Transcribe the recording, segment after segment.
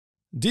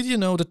Did you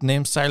know that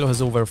Namesilo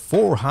has over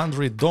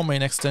 400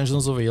 domain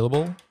extensions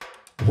available?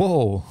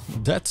 Whoa,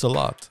 that's a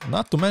lot.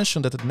 Not to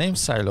mention that at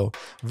Namesilo,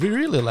 we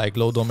really like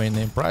low domain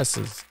name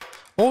prices.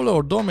 All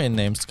our domain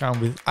names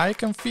come with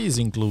icon fees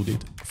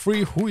included,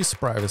 free WHOIS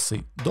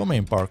privacy,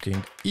 domain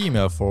parking,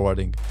 email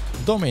forwarding,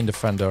 domain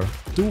defender,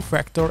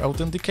 two-factor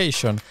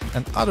authentication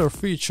and other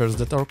features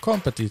that our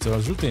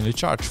competitors routinely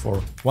charge for.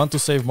 Want to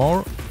save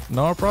more?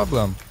 No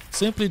problem.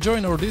 Simply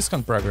join our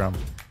discount program.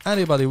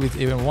 Anybody with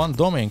even one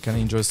domain can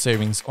enjoy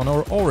savings on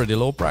our already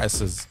low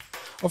prices.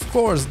 Of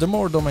course, the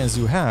more domains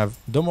you have,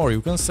 the more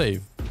you can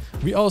save.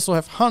 We also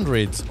have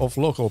hundreds of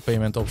local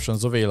payment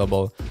options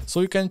available,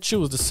 so you can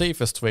choose the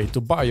safest way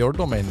to buy your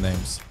domain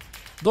names.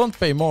 Don't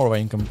pay more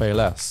when you can pay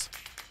less.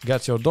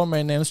 Get your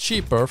domain names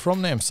cheaper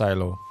from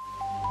Namesilo.